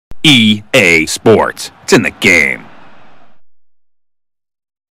EA Sports. It's in the game.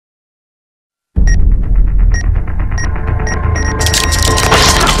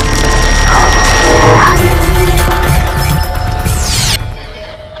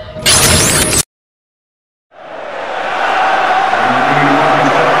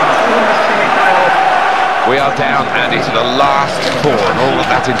 We are down, Andy, to the last four and all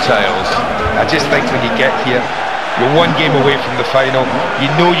that entails. I just think when you get here, you're one game away from the final.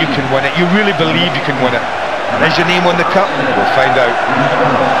 You know you can win it. You really believe you can win it. And is your name on the cup? We'll find out.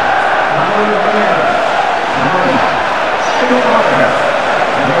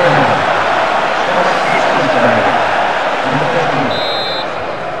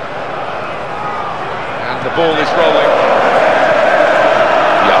 And the ball is rolling.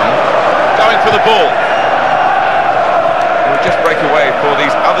 Young going for the ball. We'll just break away for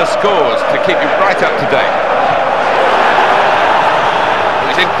these other scores to keep you right up to date.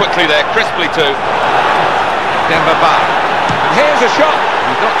 He's in quickly there, crisply too. D.N'Gog. And here's a shot.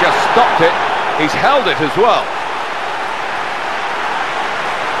 He's not just stopped it, he's held it as well.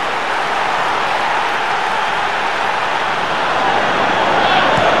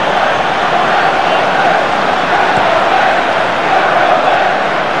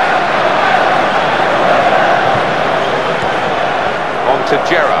 On to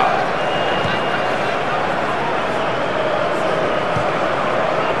Gerrard.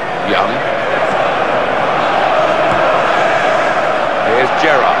 Young. Here's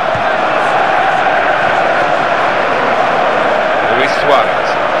Gerrard. Luis Suarez.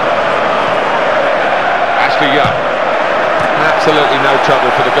 Ashley Young. Absolutely no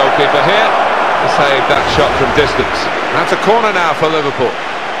trouble for the goalkeeper here to save that shot from distance. That's a corner now for Liverpool.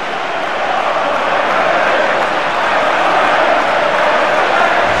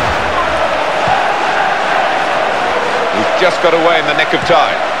 He's just got away in the nick of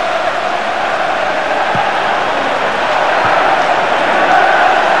time.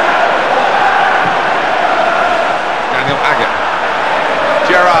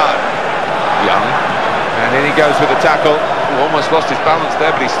 Gerrard. Young. And in he goes with the tackle. Ooh, almost lost his balance there,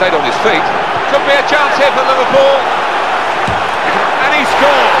 but he stayed on his feet. Could be a chance here for Liverpool. And he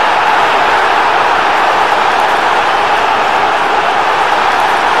scored.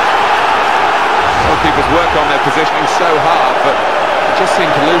 Goalkeepers work on their positioning so hard, but he just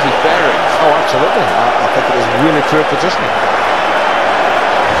seemed to lose his bearings. Oh, absolutely. I think it was really poor positioning.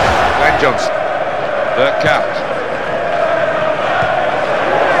 Glenn Johnson. Bergkamp.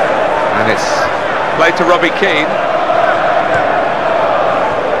 And it's played to Robbie Keane.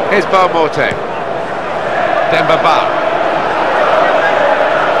 Here's Beaumorte. D.N'Gog.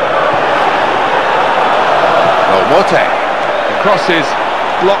 Beaumorte. The cross is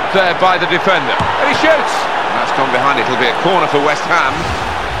blocked there by the defender. And he shoots. And that's gone behind. It'll be a corner for West Ham.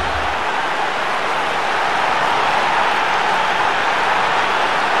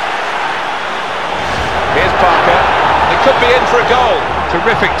 Here's Parker. They could be in for a goal.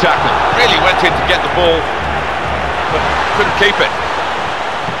 Terrific tackle, really went in to get the ball, but couldn't keep it.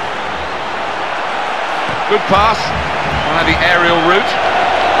 Good pass via the aerial route.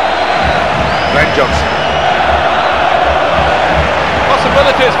 Glenn Johnson.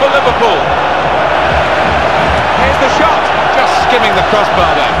 Possibilities for Liverpool. Here's the shot, just skimming the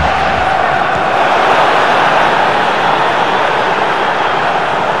crossbar there.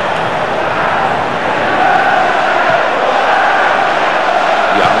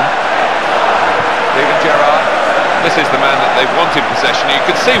 This is the man that they've wanted possession. You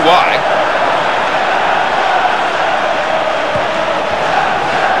can see why.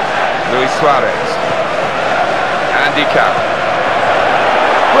 Luis Suarez. Andy Carroll.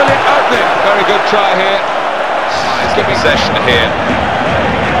 Brilliant opening. Very good try here. Nice good possession here.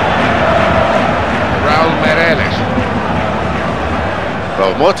 Raul Meireles.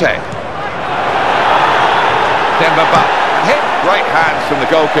 Beaumorte. D.N'Gog. Hit. Great hands from the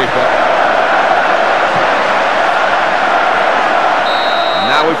goalkeeper.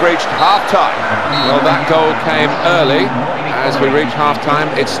 Now we've reached half-time. Well, that goal came early. As we reach half-time,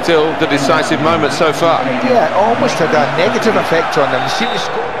 it's still the decisive moment so far. Yeah, almost had a negative effect on them. You see the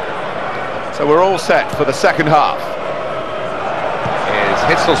score. So we're all set for the second half. Here's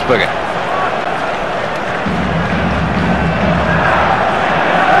Hitzelsberger.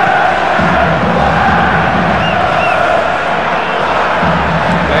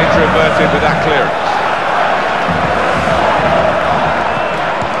 Danger averted with that clearance.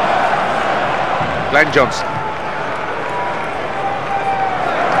 Glenn Johnson.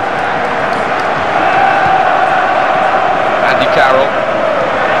 Andy Carroll.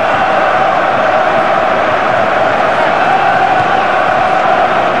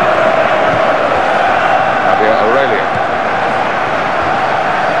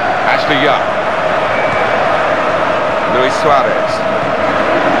 Ashley Young. Luis Suarez.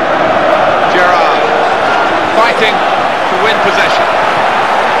 Gerrard. Fighting to win possession.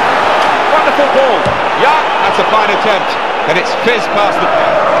 Wonderful ball. Young. That's a fine attempt. And it's fizzed past the...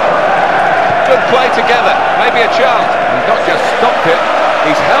 Good play together. Maybe a chance. He's not just stopped it,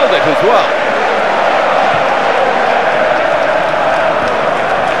 he's held it as well.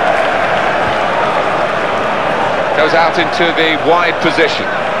 Goes out into the wide position.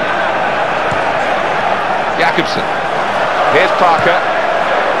 Jakobsen. Here's Parker.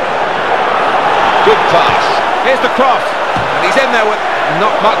 Good pass. Here's the cross. And he's in there with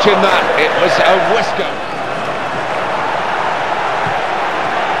not much in that. It was a whisker.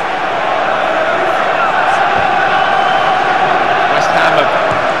 West Ham have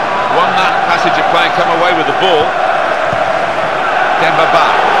won that passage of play and come away with the ball. Demba Ba.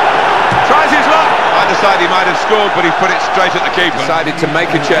 Tries his luck. Either side he might have scored, but he put it straight at the keeper. Decided to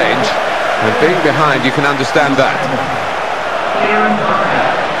make a change, and being behind, you can understand that.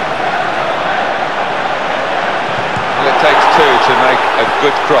 Well, it takes two to make a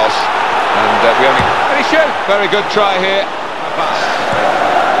good cross, and we only... And he shoot! Very good try here.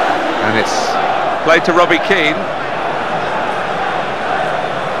 And it's played to Robbie Keane.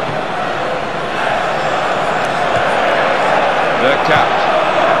 Bergkamp.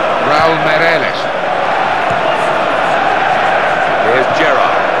 Raul Meireles. Here's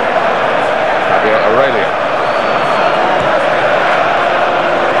Gerrard. Fabio Aurelio.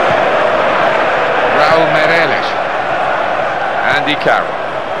 Raul Meireles. Andy Carroll.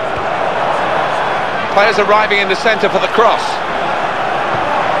 Players arriving in the centre for the cross.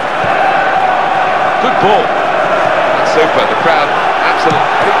 Good ball. That's super. The crowd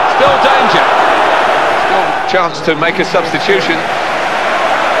absolutely... Still danger. Still chance to make a substitution.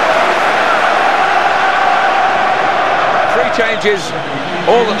 Changes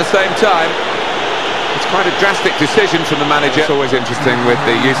all at the same time. It's quite a drastic decision from the manager. It's always interesting with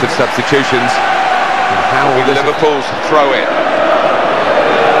the use of substitutions. How will Liverpool's throw in?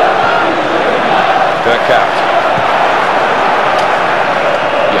 Bergkamp.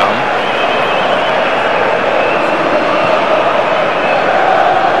 Young.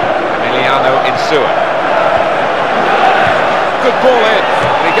 Emiliano Insua. Good ball in.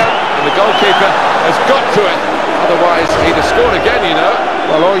 There you go. And the goalkeeper has got to it. Otherwise, he'd have scored again, you know.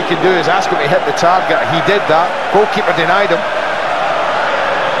 Well, all you can do is ask him to hit the target. He did that. Goalkeeper denied him.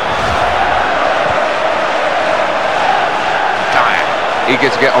 Dyer, eager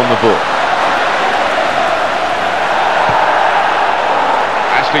to get on the ball.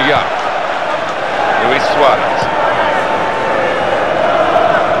 Ashley Young. Luis Suarez.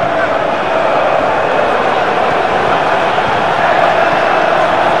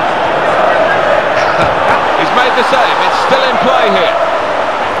 Made the save, it's still in play here.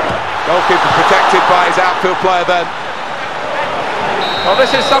 Goalkeeper protected by his outfield player then. Well,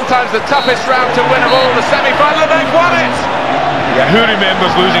 this is sometimes the toughest round to win of all, the semi-final, and they've won it! Yeah, who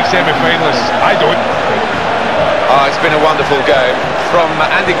remembers losing semi-finalists? I don't. Oh, it's been a wonderful game. From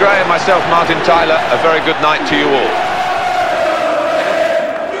Andy Gray and myself, Martin Tyler, a very good night to you all.